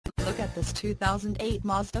at this 2008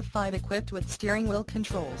 Mazda 5 equipped with steering wheel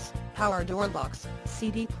controls, power door locks,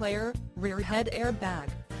 CD player, rear head airbag,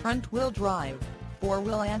 front wheel drive,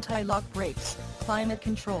 4-wheel anti-lock brakes, climate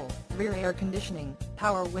control, rear air conditioning,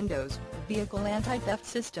 power windows, vehicle anti-theft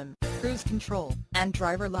system, cruise control, and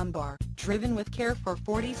driver lumbar. Driven with care for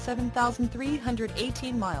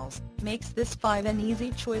 47,318 miles, makes this 5 an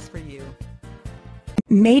easy choice for you.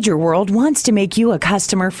 Major World wants to make you a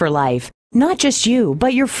customer for life. Not just you,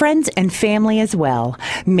 but your friends and family as well.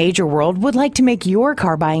 Major World would like to make your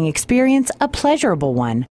car buying experience a pleasurable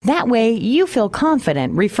one. That way, you feel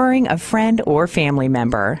confident referring a friend or family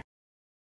member.